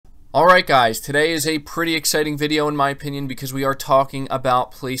Alright guys, today is a pretty exciting video in my opinion because we are talking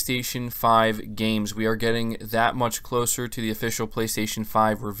about PlayStation 5 games. We are getting that much closer to the official PlayStation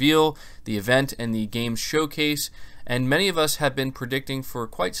 5 reveal, the event, and the game showcase. And many of us have been predicting for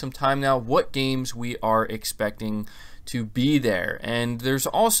quite some time now what games we are expecting to be there. And there's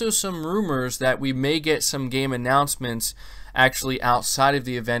also some rumors that we may get some game announcements actually outside of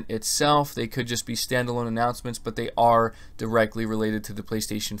the event itself. They could just be standalone announcements, but they are directly related to the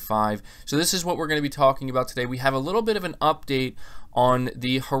PlayStation 5. So this is what we're going to be talking about today. We have a little bit of an update on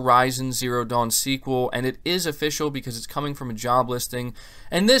the Horizon Zero Dawn sequel, and it is official because it's coming from a job listing.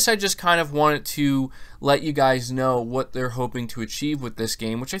 And this, I just kind of wanted to let you guys know what they're hoping to achieve with this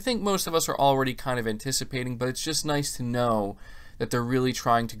game, which I think most of us are already kind of anticipating, but it's just nice to know that they're really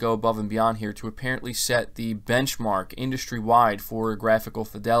trying to go above and beyond here to apparently set the benchmark industry-wide for graphical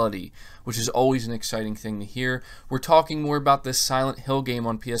fidelity, which is always an exciting thing to hear. We're talking more about this Silent Hill game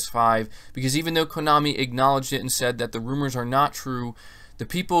on PS5 because even though Konami acknowledged it and said that the rumors are not true, the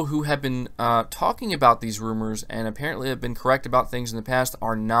people who have been talking about these rumors and apparently have been correct about things in the past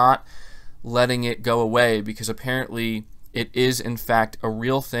are not letting it go away, because apparently it is in fact a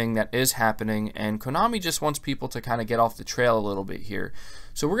real thing that is happening, and Konami just wants people to kind of get off the trail a little bit here.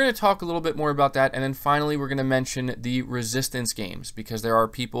 So we're going to talk a little bit more about that, and then finally we're going to mention the Resistance games, because there are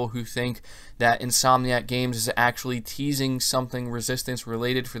people who think that Insomniac Games is actually teasing something Resistance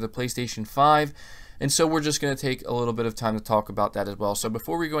related for the PlayStation 5. And so we're just going to take a little bit of time to talk about that as well. So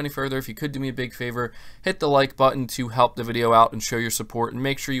before we go any further, if you could do me a big favor, hit the like button to help the video out and show your support, and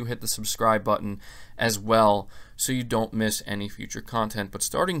make sure you hit the subscribe button as well so you don't miss any future content. But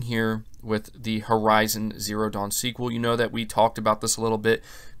starting here with the Horizon Zero Dawn sequel, you know that we talked about this a little bit,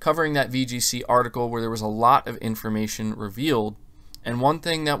 covering that VGC article where there was a lot of information revealed. And one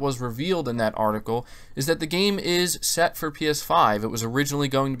thing that was revealed in that article is that the game is set for PS5. It was originally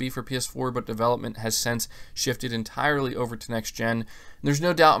going to be for PS4, but development has since shifted entirely over to next gen. And there's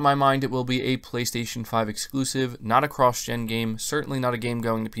no doubt in my mind it will be a PlayStation 5 exclusive, not a cross-gen game, certainly not a game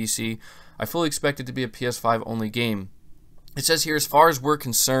going to PC. I fully expect it to be a PS5 only game. It says here, as far as we're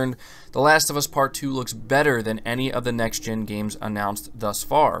concerned, The Last of Us Part 2 looks better than any of the next-gen games announced thus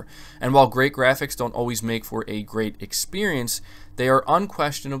far. And while great graphics don't always make for a great experience, they are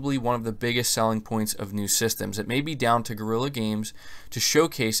unquestionably one of the biggest selling points of new systems. It may be down to Guerrilla Games to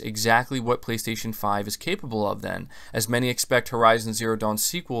showcase exactly what PlayStation 5 is capable of then, as many expect Horizon Zero Dawn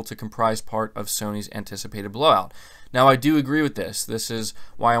sequel to comprise part of Sony's anticipated blowout. Now, I do agree with this. This is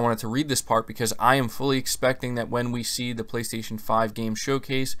why I wanted to read this part, because I am fully expecting that when we see the PlayStation 5 game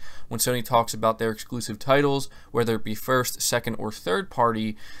showcase, when Sony talks about their exclusive titles, whether it be first, second, or third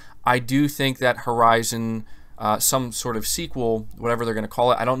party, I do think that Horizon, some sort of sequel, whatever they're going to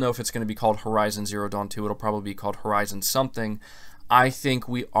call it, I don't know if it's going to be called Horizon Zero Dawn 2, it'll probably be called Horizon something. I think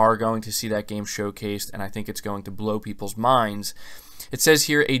we are going to see that game showcased, and I think it's going to blow people's minds. It says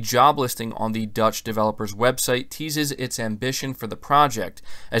here, a job listing on the Dutch developer's website teases its ambition for the project,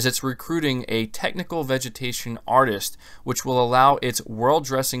 as it's recruiting a technical vegetation artist, which will allow its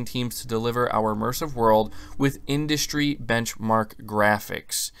world-dressing teams to deliver our immersive world with industry benchmark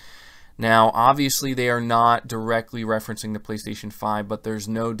graphics. Now, obviously, they are not directly referencing the PlayStation 5, but there's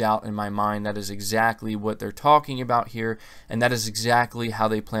no doubt in my mind that is exactly what they're talking about here, and that is exactly how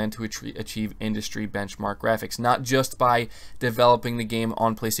they plan to achieve industry benchmark graphics, not just by developing the game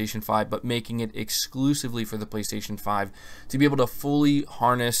on PlayStation 5, but making it exclusively for the PlayStation 5 to be able to fully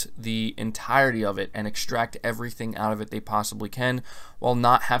harness the entirety of it and extract everything out of it they possibly can, while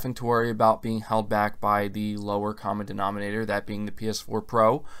not having to worry about being held back by the lower common denominator, that being the PS4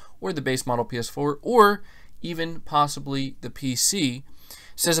 Pro, or the base model PS4, or even possibly the PC. It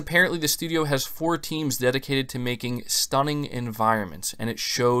says apparently the studio has 4 teams dedicated to making stunning environments, and it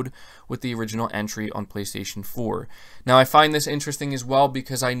showed with the original entry on PlayStation 4. Now, I find this interesting as well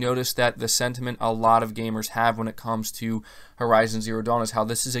because I noticed that the sentiment a lot of gamers have when it comes to Horizon Zero Dawn is how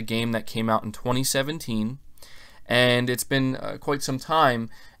this is a game that came out in 2017, and it's been quite some time,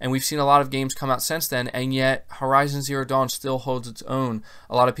 and we've seen a lot of games come out since then, and yet Horizon Zero Dawn still holds its own.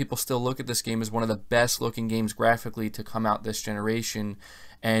 A lot of people still look at this game as one of the best looking games graphically to come out this generation,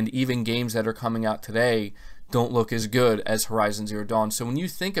 and even games that are coming out today don't look as good as Horizon Zero Dawn. So when you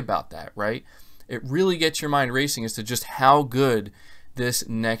think about that, right, it really gets your mind racing as to just how good this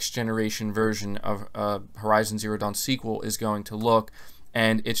next generation version of Horizon Zero Dawn sequel is going to look.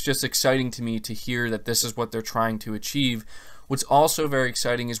 And it's just exciting to me to hear that this is what they're trying to achieve. What's also very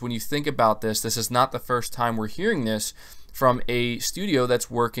exciting is when you think about this, this is not the first time we're hearing this from a studio that's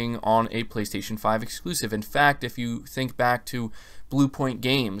working on a PlayStation 5 exclusive. In fact, if you think back to Blue Point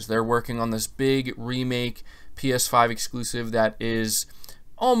Games, they're working on this big remake PS5 exclusive that is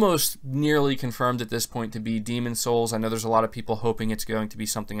almost nearly confirmed at this point to be Demon Souls. I know there's a lot of people hoping it's going to be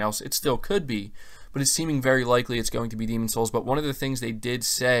something else. It still could be, but it's seeming very likely it's going to be Demon Souls. But one of the things they did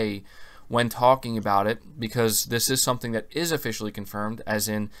say when talking about it, because this is something that is officially confirmed, as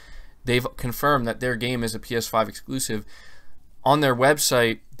in they've confirmed that their game is a PS5 exclusive, on their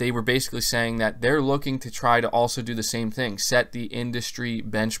website, they were basically saying that they're looking to try to also do the same thing, set the industry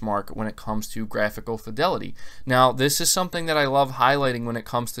benchmark when it comes to graphical fidelity. Now, this is something that I love highlighting when it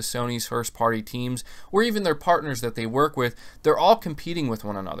comes to Sony's first-party teams, or even their partners that they work with. They're all competing with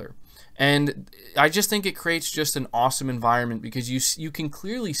one another. And I just think it creates just an awesome environment, because you can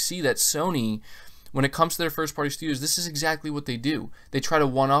clearly see that Sony, when it comes to their first-party studios, this is exactly what they do. They try to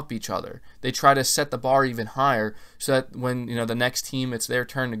one-up each other. They try to set the bar even higher, so that when the next team, it's their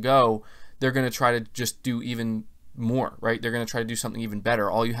turn to go, they're going to try to just do even more, right? They're going to try to do something even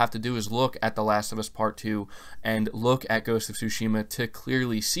better. All you have to do is look at The Last of Us Part 2 and look at Ghost of Tsushima to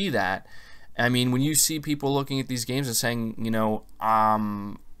clearly see that. I mean, when you see people looking at these games and saying,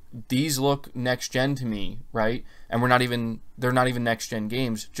 these look next gen to me, right? And they're not even next gen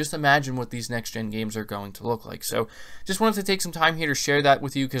games. Just imagine what these next gen games are going to look like. So just wanted to take some time here to share that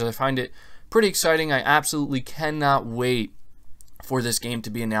with you, because I find it pretty exciting. I absolutely cannot wait for this game to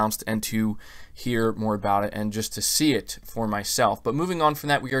be announced and to hear more about it and just to see it for myself. But moving on from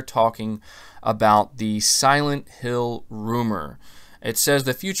that, we are talking about the Silent Hill rumor. It says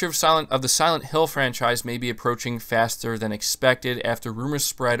the future of the Silent Hill franchise may be approaching faster than expected after rumors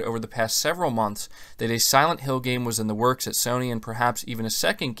spread over the past several months that a Silent Hill game was in the works at Sony, and perhaps even a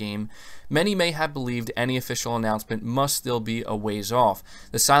second game. Many may have believed any official announcement must still be a ways off.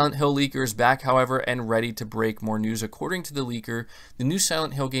 The Silent Hill leaker is back, however, and ready to break more news. According to the leaker, the new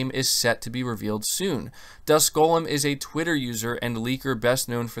Silent Hill game is set to be revealed soon. Dusk Golem is a Twitter user and leaker best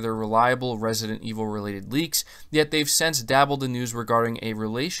known for their reliable Resident Evil related leaks, yet they've since dabbled in news regarding a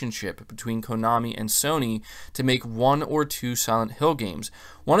relationship between Konami and Sony to make one or two Silent Hill games.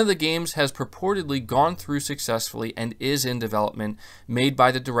 One of the games has purportedly gone through successfully and is in development, made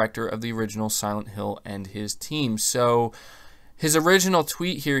by the director of the original Silent Hill and his team. So his original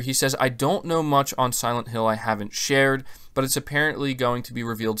tweet here, he says, I don't know much on Silent Hill I haven't shared, but it's apparently going to be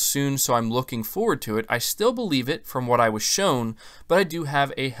revealed soon, so I'm looking forward to it. I still believe it from what I was shown, but I do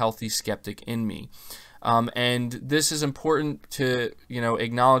have a healthy skeptic in me. And this is important to,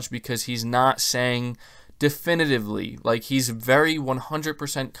 acknowledge, because he's not saying definitively, like, he's very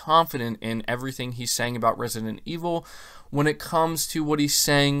 100% confident in everything he's saying about Resident Evil. When it comes to what he's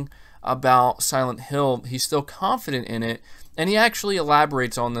saying about Silent Hill, he's still confident in it, and he actually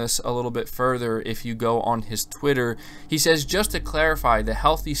elaborates on this a little bit further if you go on his Twitter. He says, just to clarify, the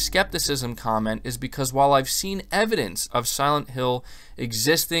healthy skepticism comment is because while I've seen evidence of Silent Hill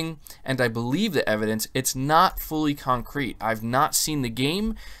existing, and I believe the evidence, it's not fully concrete. I've not seen the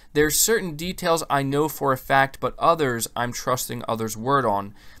game. There's certain details I know for a fact, but others I'm trusting others' word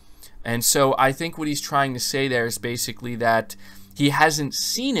on. And so I think what he's trying to say there is basically that he hasn't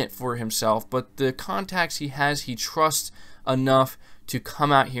seen it for himself, but the contacts he has, he trusts enough to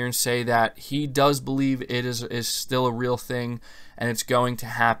come out here and say that he does believe it is still a real thing and it's going to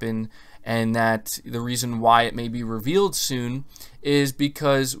happen, and that the reason why it may be revealed soon is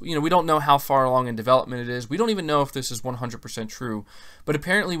because, we don't know how far along in development it is. We don't even know if this is 100% true. But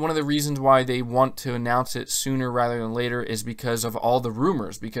apparently one of the reasons why they want to announce it sooner rather than later is because of all the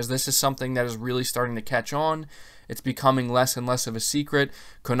rumors, because this is something that is really starting to catch on. It's becoming less and less of a secret.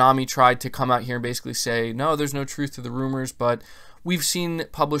 Konami tried to come out here and basically say, no, there's no truth to the rumors, but we've seen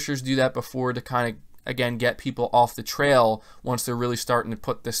publishers do that before to kind of, again, get people off the trail once they're really starting to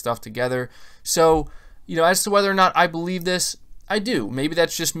put this stuff together. So, as to whether or not I believe this, I do. Maybe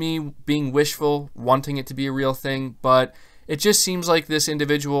that's just me being wishful, wanting it to be a real thing, but it just seems like this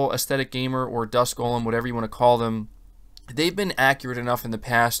individual aesthetic gamer, or Dusk Golem, whatever you want to call them, they've been accurate enough in the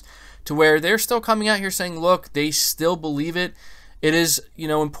past to where they're still coming out here saying, look, they still believe it. It is,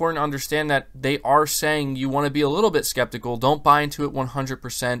 important to understand that they are saying you want to be a little bit skeptical. Don't buy into it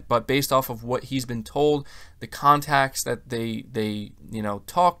 100%, but based off of what he's been told, the contacts that they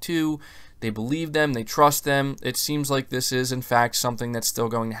talk to, they believe them, they trust them. It seems like this is, in fact, something that's still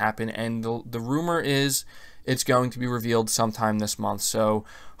going to happen, and the rumor is it's going to be revealed sometime this month. So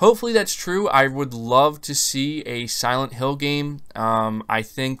hopefully that's true. I would love to see a Silent Hill game. I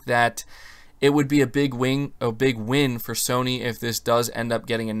think that it would be a big win for Sony if this does end up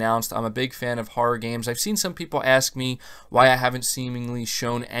getting announced. I'm a big fan of horror games. I've seen some people ask me why I haven't seemingly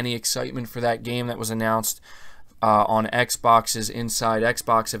shown any excitement for that game that was announced on Xbox's Inside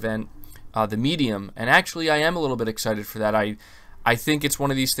Xbox event, The Medium. And actually, I am a little bit excited for that. I think it's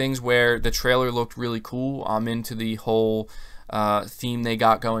one of these things where the trailer looked really cool. I'm into the whole theme they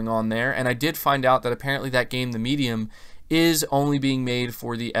got going on there. And I did find out that apparently that game, The Medium, is only being made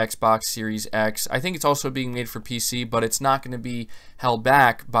for the Xbox Series X. I think it's also being made for PC, but it's not going to be held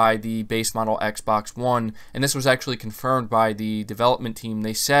back by the base model Xbox One. And this was actually confirmed by the development team.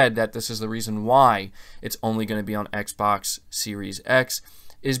 They said that this is the reason why it's only going to be on Xbox Series X,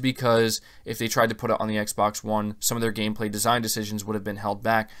 is because if they tried to put it on the Xbox One, some of their gameplay design decisions would have been held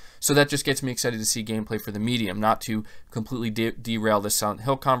back. So that just gets me excited to see gameplay for the Medium. Not to completely derail this Silent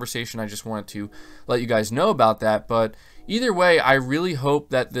Hill conversation, I just wanted to let you guys know about that. But either way, I really hope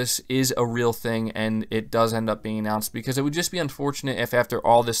that this is a real thing and it does end up being announced, because it would just be unfortunate if after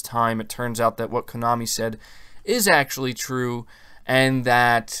all this time it turns out that what Konami said is actually true and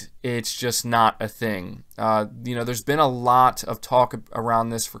that it's just not a thing. You know, there's been a lot of talk around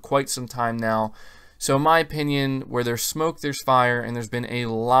this for quite some time now. So in my opinion, where there's smoke, there's fire, and there's been a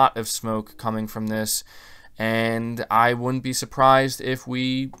lot of smoke coming from this. And I wouldn't be surprised if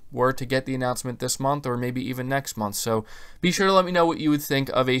we were to get the announcement this month or maybe even next month. So be sure to let me know what you would think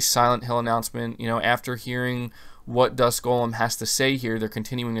of a Silent Hill announcement. You know, after hearing what Dusk Golem has to say here, they're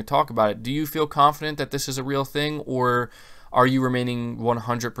continuing to talk about it. Do you feel confident that this is a real thing, or are you remaining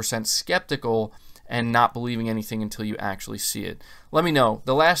 100% skeptical and not believing anything until you actually see it? Let me know.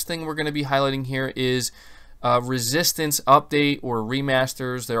 The last thing we're going to be highlighting here is Resistance update or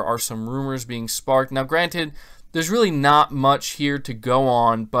remasters. There are some rumors being sparked. Now, granted, there's really not much here to go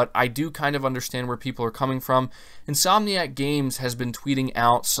on, but I do kind of understand where people are coming from. Insomniac Games has been tweeting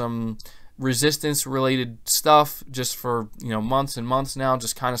out some Resistance-related stuff just for, you know, months and months now,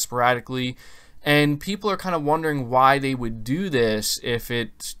 just kind of sporadically. And people are kind of wondering why they would do this, if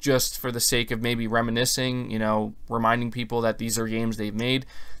it's just for the sake of maybe reminiscing, you know, reminding people that these are games they've made.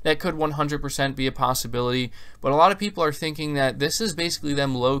 That could 100% be a possibility. But a lot of people are thinking that this is basically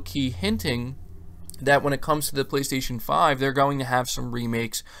them low-key hinting that when it comes to the PlayStation 5, they're going to have some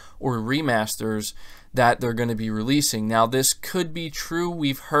remakes or remasters that they're going to be releasing. Now, this could be true.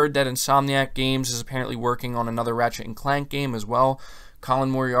 We've heard that Insomniac Games is apparently working on another Ratchet & Clank game as well.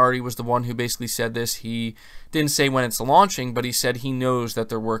 Colin Moriarty was the one who basically said this. He didn't say when it's launching, but he said he knows that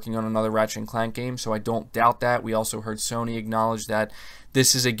they're working on another Ratchet & Clank game, so I don't doubt that. We also heard Sony acknowledge that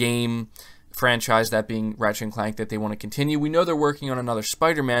this is a game franchise, that being Ratchet & Clank, that they want to continue. We know they're working on another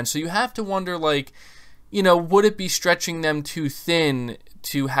Spider-Man, so you have to wonder, like, you know, would it be stretching them too thin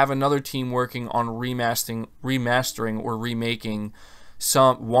to have another team working on remastering or remaking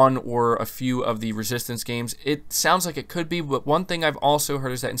one or a few of the Resistance games? It sounds like it could be, but one thing I've also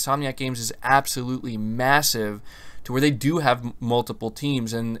heard is that Insomniac Games is absolutely massive, to where they do have multiple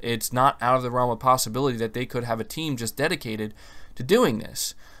teams, and it's not out of the realm of possibility that they could have a team just dedicated to doing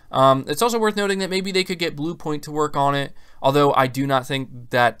this. It's also worth noting that maybe they could get Bluepoint to work on it, although I do not think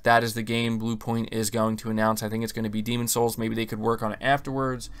that that is the game Bluepoint is going to announce. I think it's going to be Demon's Souls. Maybe they could work on it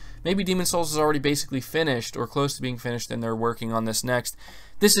afterwards. Maybe Demon's Souls is already basically finished or close to being finished and they're working on this next.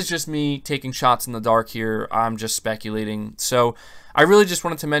 This is just me taking shots in the dark here. I'm just speculating. So I really just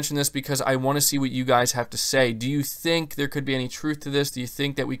wanted to mention this because I want to see what you guys have to say. Do you think there could be any truth to this? Do you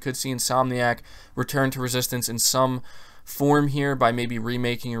think that we could see Insomniac return to Resistance in some form here by maybe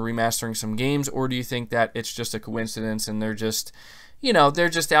remaking or remastering some games, or do you think that it's just a coincidence and they're just, you know, they're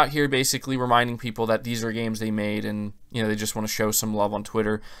just out here basically reminding people that these are games they made and, you know, they just want to show some love on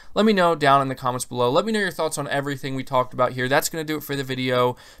Twitter? Let me know down in the comments below. Let me know your thoughts on everything we talked about here. That's going to do it for the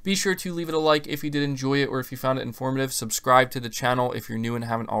video. Be sure to leave it a like if you did enjoy it or if you found it informative. Subscribe to the channel if you're new and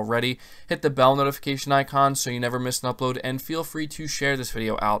haven't already. Hit the bell notification icon so you never miss an upload, and feel free to share this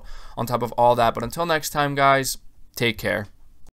video out on top of all that. But until next time, guys, take care.